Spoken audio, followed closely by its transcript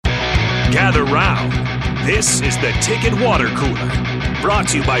Gather round. This is the Ticket Water Cooler, brought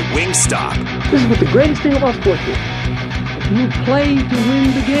to you by Wingstop. This is what the greatest thing about sports is. You play to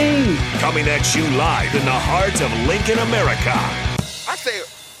win the game. Coming at you live in the heart of Lincoln, America. I said,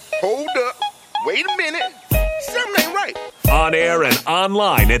 hold up, wait a minute, something ain't right. On air and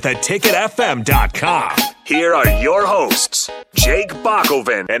online at theticketfm.com. Here are your hosts, Jake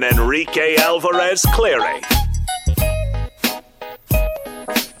Bakoven and Enrique Alvarez Clary.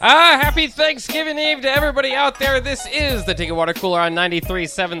 Happy Thanksgiving Eve to everybody out there. This is the Ticket Water Cooler on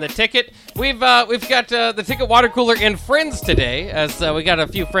 93.7 The Ticket. We've got the Ticket Water Cooler and friends today, as we got a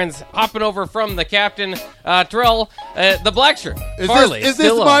few friends hopping over from the captain, Terrell, the Blackshirt. Farley, is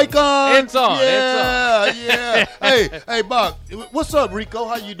this mic on? It's on. Yeah, it's on. yeah. Hey, Buck. What's up, Rico?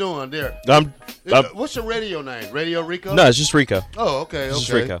 How you doing there? What's your radio name? Radio Rico? No, it's just Rico. Oh, okay. It's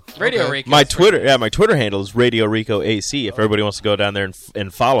just Rico. Radio okay. Rico. My Twitter handle is Radio Rico AC. If everybody wants to go down there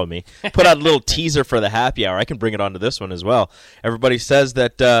and follow me, put out a little teaser for the happy hour. I can bring it onto this one as well. Everybody says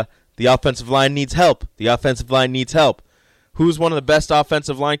that the offensive line needs help. The offensive line needs help. Who's one of the best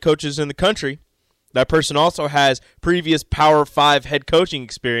offensive line coaches in the country? That person also has previous Power 5 head coaching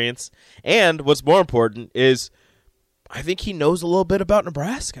experience, and what's more important is I think he knows a little bit about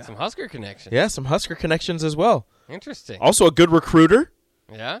Nebraska. Some Husker connections. Yeah, some Husker connections as well. Interesting. Also a good recruiter.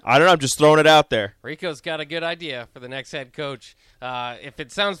 Yeah? I don't know. I'm just throwing it out there. Rico's got a good idea for the next head coach. If it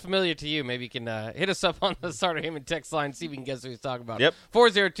sounds familiar to you, maybe you can hit us up on the Starter Heyman text line, see if we can guess who he's talking about. Yep.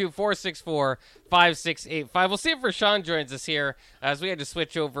 402-464-5685. We'll see if Rashawn joins us here, as we had to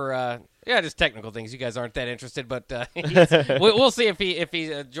switch over just technical things. You guys aren't that interested, but we'll see if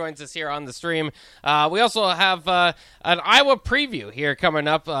he joins us here on the stream. We also have an Iowa preview here coming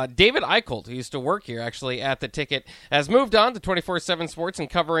up. David Eicholt, who used to work here actually at the Ticket, has moved on to 24/7 Sports and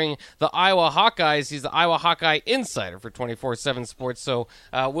covering the Iowa Hawkeyes. He's the Iowa Hawkeye insider for 24/7 Sports, so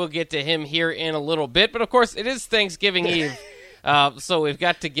we'll get to him here in a little bit. But of course, it is Thanksgiving Eve, so we've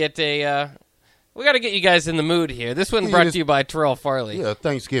got to get we got to get you guys in the mood here. This one brought to you by Terrell Farley. Yeah,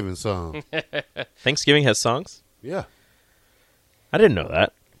 Thanksgiving song. Thanksgiving has songs? Yeah. I didn't know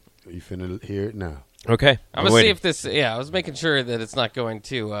that. You finna hear it now. Okay. I'm going to see if this, I was making sure that it's not going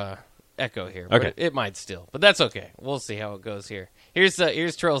to echo here. But Okay. it might still, but that's okay. We'll see how it goes here. Here's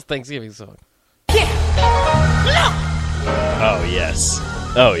Terrell's Thanksgiving song. Oh, yes.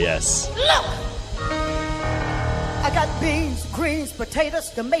 Oh, yes. I got beans, greens,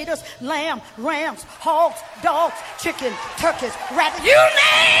 potatoes, tomatoes, lamb, rams, hogs, dogs, chicken, turkeys, rabbit, you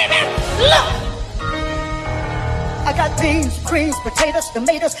name it! Look! I got beans, greens, potatoes,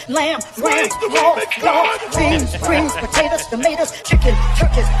 tomatoes, lamb, rams, hogs, dogs, beans, greens, potatoes, tomatoes, chicken,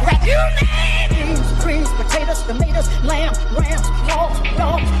 turkeys, rabbit, you name it! Beans, greens, potatoes, tomatoes, lamb, rams, hogs,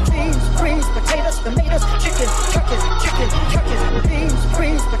 dogs, beans, greens, potatoes, tomatoes, chicken, turkeys, beans,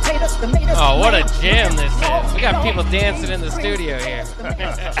 greens, potatoes, tomatoes. Oh, what a jam this is. We got people dancing in the studio here.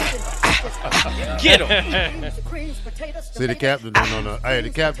 Get him. See, the captain don't know. Hey, the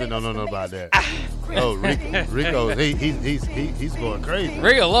captain don't know about that. Oh, Rico, he's going crazy.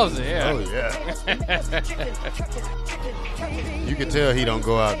 Rico loves it, yeah. Oh, yeah. You can tell he don't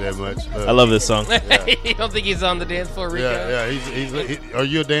go out that much. I love this song. You don't think he's on the dance floor, Rico? Yeah. Are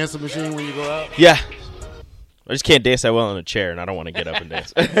you a dancing machine when you go out? Yeah. I just can't dance that well in a chair, and I don't want to get up and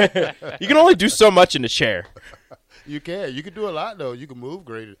dance. You can only do so much in a chair. You can. You can do a lot, though. You can move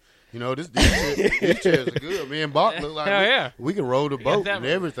greater. You know, these chairs are good. Me and Bach look like we can roll the boat and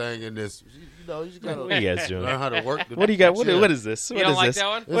everything in this. You know, you just got to what are you guys doing? learn how to work the What do you got? What is this? You don't like that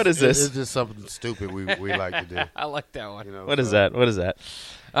one? What is this? It's just something stupid we like to do. I like that one. You know, What is that? What is that?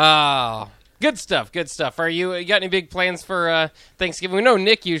 Oh, good stuff. Good stuff. You got any big plans for Thanksgiving? We know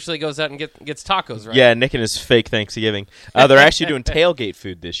Nick usually goes out and gets tacos, right? Yeah, Nick and his fake Thanksgiving. They're actually doing tailgate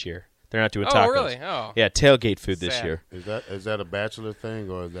food this year. They're not doing tacos. Oh, really? Oh. Yeah, tailgate food this Sad. year. Is that a bachelor thing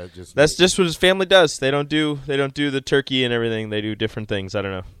or is that just? That's just what his family does. They don't do the turkey and everything. They do different things. I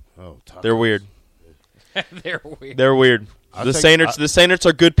don't know. Oh, tacos. They're weird. They're weird. They're weird. The Saints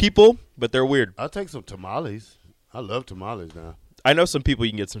are good people, but they're weird. I'll take some tamales. I love tamales now. I know some people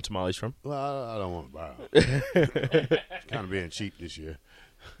you can get some tamales from. Well, I don't want to buy them. Kind of being cheap this year.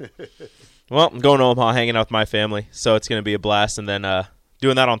 Well, I'm going to Omaha, hanging out with my family, so it's going to be a blast. And then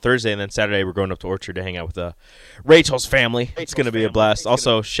doing that on Thursday, and then Saturday we're going up to Orchard to hang out with Rachel's family. It's going to be a blast.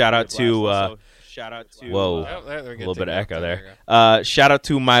 Also, shout out to whoa, a little bit of echo there. Shout out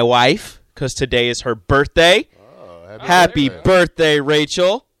to my wife because today is her birthday. Oh, happy birthday,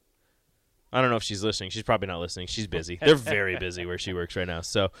 Rachel. I don't know if she's listening. She's probably not listening. She's busy. They're very busy where she works right now.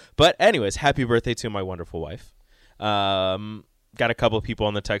 So, but anyways, happy birthday to my wonderful wife. got a couple of people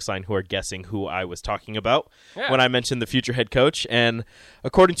on the text line who are guessing who I was talking about when I mentioned the future head coach. And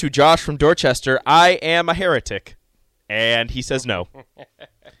according to Josh from Dorchester, I am a heretic. And he says no.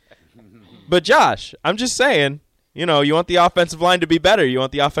 But Josh, I'm just saying, you want the offensive line to be better. You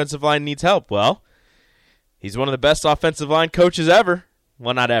want the offensive line needs help. Well, he's one of the best offensive line coaches ever.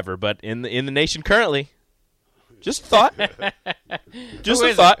 Well, not ever, but in the nation currently. Just a thought. Just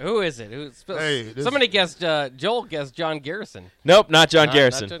a thought. Who is it? Somebody guessed. Joel guessed John Garrison. Nope, not John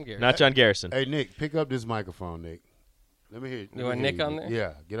Garrison. Not John Garrison. Hey, Nick, pick up this microphone, Nick. Let me hear. You want Nick on there?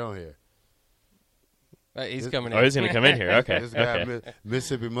 Yeah, get on here. He's coming in. Oh, he's going to come in here. Okay. This guy,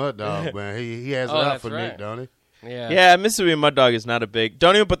 Mississippi Mud Dog, man. He has it out for Nick, don't he? Yeah, Mississippi Mud Dog is not a big.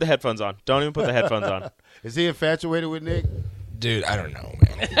 Don't even put the headphones on. Is he infatuated with Nick? Dude, I don't know,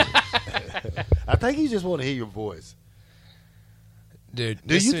 man. I think he just want to hear your voice. Dude,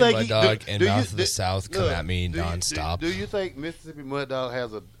 Mississippi Mud Dog and Mouth of the South come at me nonstop. Do you think Mississippi Mud Dog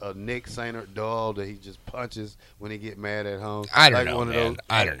has a Nick Sainert doll that he just punches when he get mad at home? I don't know, man.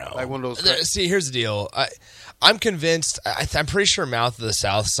 I don't know. Like one of those. See, here's the deal. I'm convinced. I'm pretty sure Mouth of the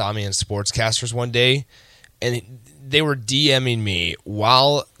South saw me in Sportscasters one day, and they were DMing me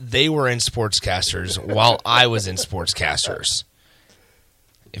while they were in Sportscasters while I was in Sportscasters.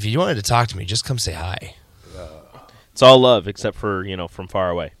 If you wanted to talk to me, just come say hi. It's all love, except for, from far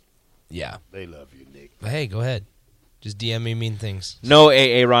away. Yeah. They love you, Nick. But hey, go ahead. Just DM me mean things. No,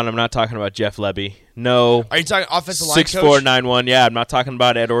 Ron, I'm not talking about Jeff Lebby. No. Are you talking offensive line coach? 6491, yeah. I'm not talking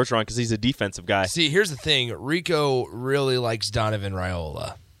about Ed Orgeron because he's a defensive guy. See, here's the thing. Rico really likes Donovan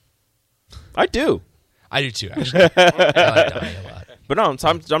Raiola. I do. I do too, actually. I like Donovan a lot. But no,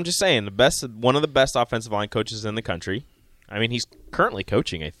 I'm just saying, one of the best offensive line coaches in the country. I mean, he's currently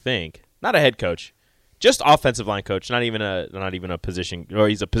coaching, I think. Not a head coach. Just offensive line coach, not even a position, or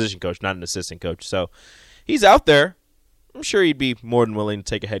he's a position coach, not an assistant coach. So he's out there. I'm sure he'd be more than willing to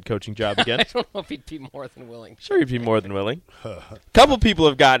take a head coaching job again. I don't know if he'd be more than willing. Sure, he'd be more than willing. Couple people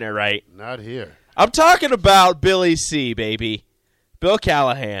have gotten it right. Not here. I'm talking about Billy C, baby. Bill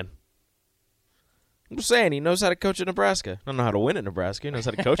Callahan. I'm just saying, he knows how to coach at Nebraska. I don't know how to win at Nebraska. He knows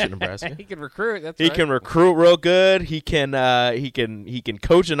how to coach at Nebraska. He can recruit. He can recruit real good. He can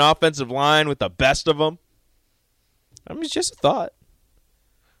coach an offensive line with the best of them. I mean, it's just a thought.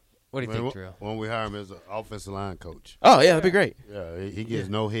 What do you think, Drew? When we hire him as an offensive line coach. Oh yeah, that'd be great. Yeah, he gets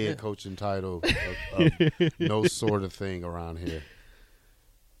no head coaching title, of no sort of thing around here.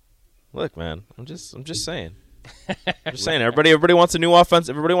 Look, man, I'm just saying. I'm just saying, everybody wants a new offense.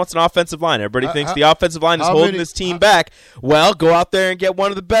 Everybody wants an offensive line. Everybody thinks the offensive line is holding this team back. Well, go out there and get one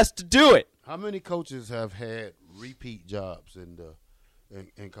of the best to do it. How many coaches have had repeat jobs in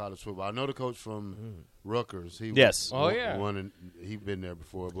college football? I know the coach from Rutgers. He's been there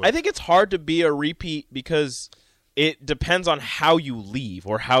before. But I think it's hard to be a repeat because it depends on how you leave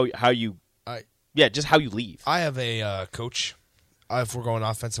or how you leave. I have a coach. If we're going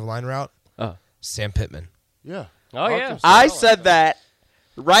offensive line route, Sam Pittman. Yeah. Oh, yeah. I said that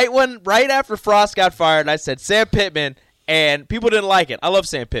right after Frost got fired. I said Sam Pittman, and people didn't like it. I love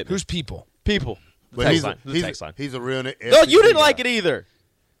Sam Pittman. Who's people? People. But he's a real. No, you didn't like it either.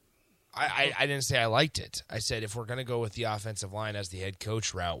 I didn't say I liked it. I said if we're going to go with the offensive line as the head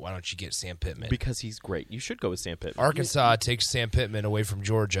coach route, why don't you get Sam Pittman? Because he's great. You should go with Sam Pittman. Arkansas takes Sam Pittman away from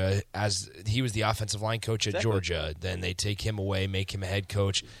Georgia as he was the offensive line coach at Georgia. Then they take him away, make him a head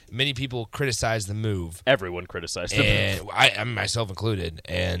coach. Many people criticize the move. Everyone criticized the move. I myself included.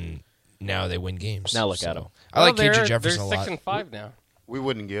 And now they win games. Now look at them. I like KJ Jefferson a lot. They're 6-5 now. We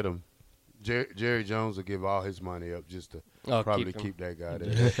wouldn't get him. Jerry Jones will give all his money up just to probably keep that guy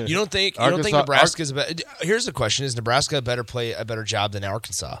there. You don't think Nebraska's a better? Here's the question: is Nebraska a better job than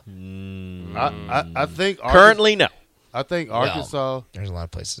Arkansas? I think currently no. I think Arkansas. Well, there's a lot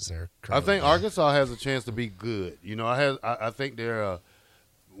of places there. I think Arkansas has a chance to be good. I think they're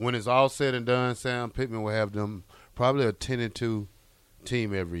when it's all said and done, Sam Pittman will have them probably a 10-2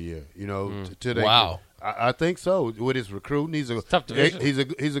 team every year. Wow. I think so. With his recruiting, he's a tough division.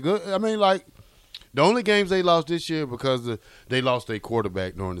 He's a good. I mean, like the only games they lost this year because they lost their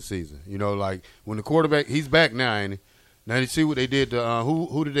quarterback during the season. Like when the quarterback, he's back now, ain't he? Now you see what they did to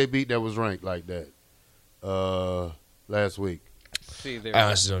who did they beat that was ranked like that last week? I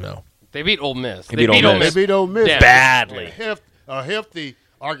honestly don't know. They beat Ole Miss. They beat Ole Miss badly. A hefty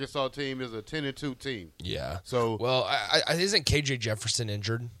Arkansas team is a 10-2 team. Yeah. So isn't KJ Jefferson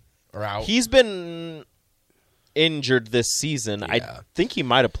injured or out? He's been injured this season. Yeah. I think he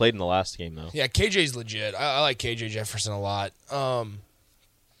might have played in the last game though. Yeah, KJ's legit. I like KJ Jefferson a lot.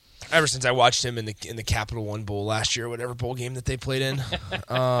 Ever since I watched him in the Capital One Bowl last year, whatever bowl game that they played in,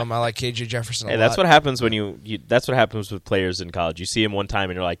 I like KJ Jefferson a lot. That's what happens when you that's what happens with players in college. You see him one time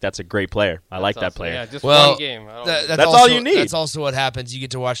and you're like, that's a great player. I like that player. Yeah, just one game. That's all you need. That's also what happens. You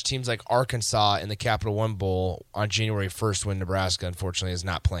get to watch teams like Arkansas in the Capital One Bowl on January 1st when Nebraska, unfortunately, is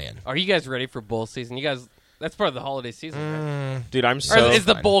not playing. Are you guys ready for bowl season? You guys, that's part of the holiday season, right? Dude, I'm Or so is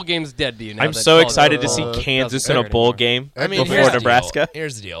the bowl games dead to you now? I'm that so college excited to football see Kansas doesn't in a matter bowl anymore? game I mean, before Nebraska.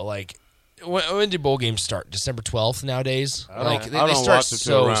 Here's the deal. Like, when do bowl games start? December 12th nowadays? I Like, don't, they I don't start watch it so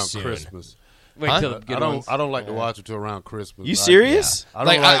till around soon. Christmas. Wait Huh? till the good ones. I don't like to watch it till around Christmas. You serious? I don't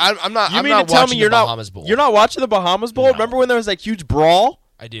Like, like. I'm not. You I'm mean not to tell me watching you're the not Bahamas Bowl. You're not watching the Bahamas Bowl? No. Remember when there was that huge brawl?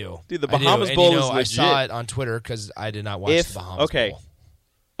 I do, Dude, the I do. Bahamas And, Bowl you is know, I legit. saw it on Twitter because I did not watch the Bahamas Bowl.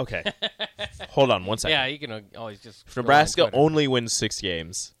 Okay. Hold on one second. Yeah, you can always just. If scroll on Nebraska Twitter. only wins 6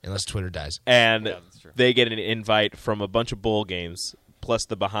 games, Unless Twitter dies. and Yeah, that's true. they get an invite from a bunch of bowl games plus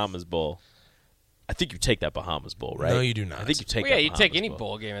the Bahamas Bowl, I think you take that Bahamas Bowl, right? No, you do not. I think you take. Well, yeah, that you take Bahamas any Bowl.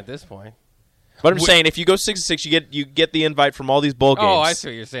 bowl game at this point. But I'm saying, if you go 6-6, you get the invite from all these bowl games. Oh, I see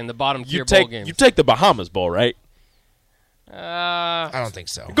what you're saying. The bottom tier You bowl take games. you take the Bahamas Bowl, right? I don't think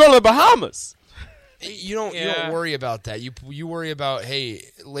so. Go to the Bahamas. You don't worry about that. You worry about, hey,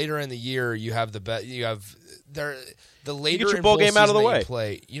 later in the year you have the later your in bowl game out of the season that way. you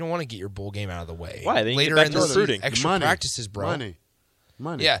play. You don't want to get your bowl game out of the way. Why? Then you later get back in to the recruiting. season, extra Money. practices, bro.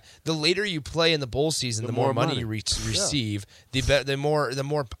 Money. Yeah, the later you play in the bowl season, the more money you receive. The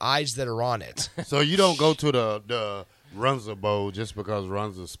more eyes that are on it. So you don't go to the Runza Bowl just because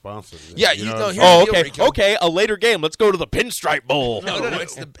Runza sponsors it. Yeah, you know know, what I'm here's saying? the deal, Rico. Okay. A later game. Let's go to the Pinstripe Bowl. No,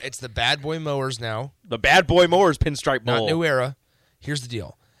 it's the Bad Boy Mowers now, The Bad Boy Mowers Pinstripe Bowl. not New Era. Here's the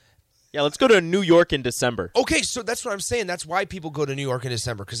deal. Yeah, let's go to New York in December. Okay, so that's what I'm saying. That's why people go to New York in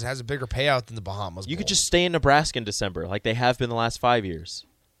December, because it has a bigger payout than the Bahamas. You could Bowl. just stay in Nebraska in December, like they have been the last 5 years.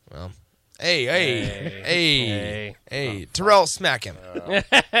 Well, hey, Terrell, smack him.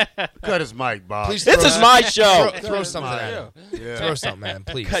 Cut his mic, Bob. Please This throw- is my show. Throw something at him. Yeah. Throw something at him,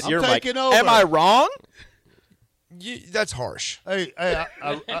 please. Cut I'm your mic. taking over. Am I wrong? That's harsh. Hey,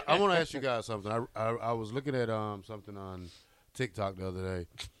 I want to ask you guys something. I was looking at something on TikTok the other day.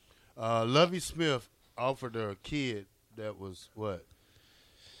 Lovie Smith offered a kid that was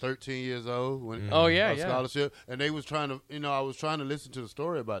 13 years old when a scholarship, and they was trying to, I was trying to listen to the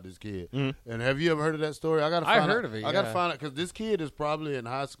story about this kid. And have you ever heard of that story? I heard of it. I got to find out because this kid is probably in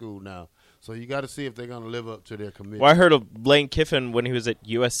high school now. So you got to see if they're going to live up to their commitment. Well, I heard of Lane Kiffin when he was at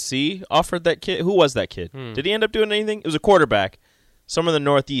USC offered that kid. Who was that kid? Did he end up doing anything? It was a quarterback. Somewhere in the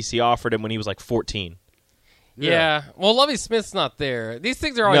Northeast, he offered him when he was like 14. Yeah. Well, Lovie Smith's not there. These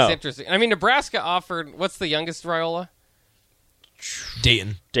things are always No. interesting. I mean, Nebraska offered, what's the youngest, Raiola?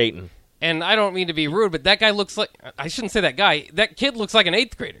 Dayton. And I don't mean to be rude, but that guy looks like, I shouldn't say that guy, that kid looks like an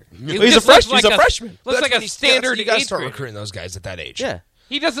 8th grader. He He's a just looks freshman. He's a freshman. Looks like a standard You got to 8th start grader. recruiting those guys at that age. Yeah.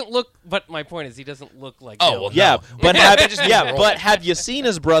 He doesn't look, but my point is he doesn't look like Oh, Dylan. well, Yeah, No. but Yeah, have, they just yeah, roll. but have you seen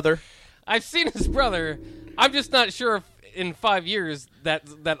his brother? I've seen his brother. I'm just not sure if in 5 years that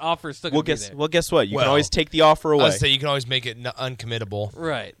offer's still going to be there. Well, guess what? You Well, can always take the offer I away. was say you can always make it uncommittable.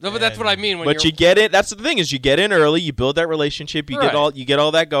 Right. No, but that's what I mean. When But you're, you get it. That's the thing is you get in early, you build that relationship, you Right. get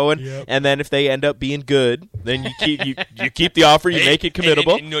all that going, and then if they end up being good, then you keep you keep the offer, you make it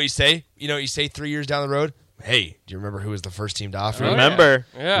committable. And you know what you say? 3 years down the road, hey, do you remember who was the first team to offer? Oh, you? Remember,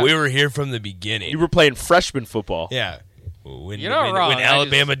 yeah. We were here from the beginning. you were playing freshman football. Yeah. When, You're not wrong. when I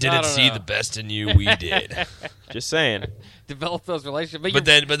Alabama just- I didn't don't see know. the best in you, we did. Just saying. develop those relationships. but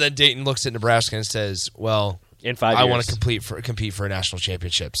then Dayton looks at Nebraska and says, "Well, In 5 years. I want to compete for a national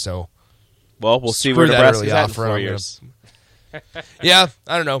championship." So, Well, we'll see Screw where that Nebraska's early at in offer. 4 I'm years. yeah,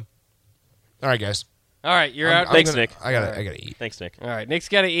 I don't know. All right, guys. All right, you're out. Thanks, Nick. I gotta eat. Thanks, Nick. All right, Nick's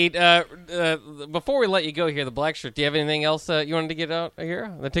got to eat. Before we let you go here, the Blackshirt, do you have anything else you wanted to get out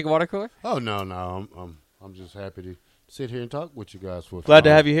here? The Take a Water Cooler? Oh no, I'm just happy to sit here and talk with you guys for a few Glad to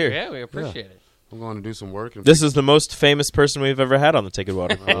hours. have you here. Yeah, we appreciate it. I'm going to do some work. And This is the most famous person we've ever had on the Take It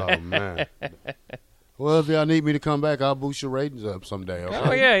Water. oh man. Well, if y'all need me to come back, I'll boost your ratings up someday. Okay?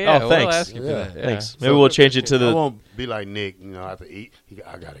 Oh, yeah. Oh, We'll thanks. ask you for Yeah. that. Yeah. Thanks. Maybe we'll change it to I the won't be like Nick. I have to eat.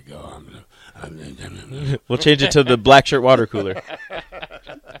 I gotta go. we'll change it to the Blackshirt water cooler.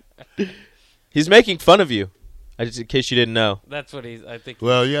 He's making fun of you. Just in case you didn't know. That's what I think.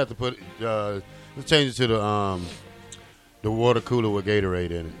 Well, you have to put. Let's change it to the water cooler with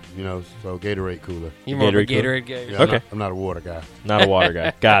Gatorade in it. So Gatorade cooler. You're more of a Gatorade cooler? Gatorade guy. Yeah, Okay. I'm not a water guy. Not a water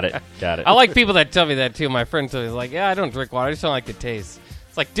guy. Got it. I like people that tell me that, too. My friend told me, like, yeah, I don't drink water. I just don't like the taste.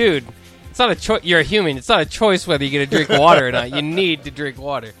 It's like, dude, it's not a choice. You're a human. It's not a choice whether you get to drink water or not. You need to drink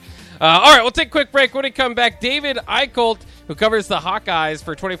water. All right, we'll take a quick break. When we come back, David Eicholt, who covers the Hawkeyes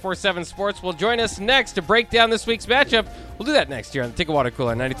for 24/7 Sports, will join us next to break down this week's matchup. We'll do that next year on the Ticket Water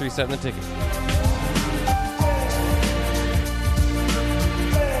Cooler, 93.7 The Ticket.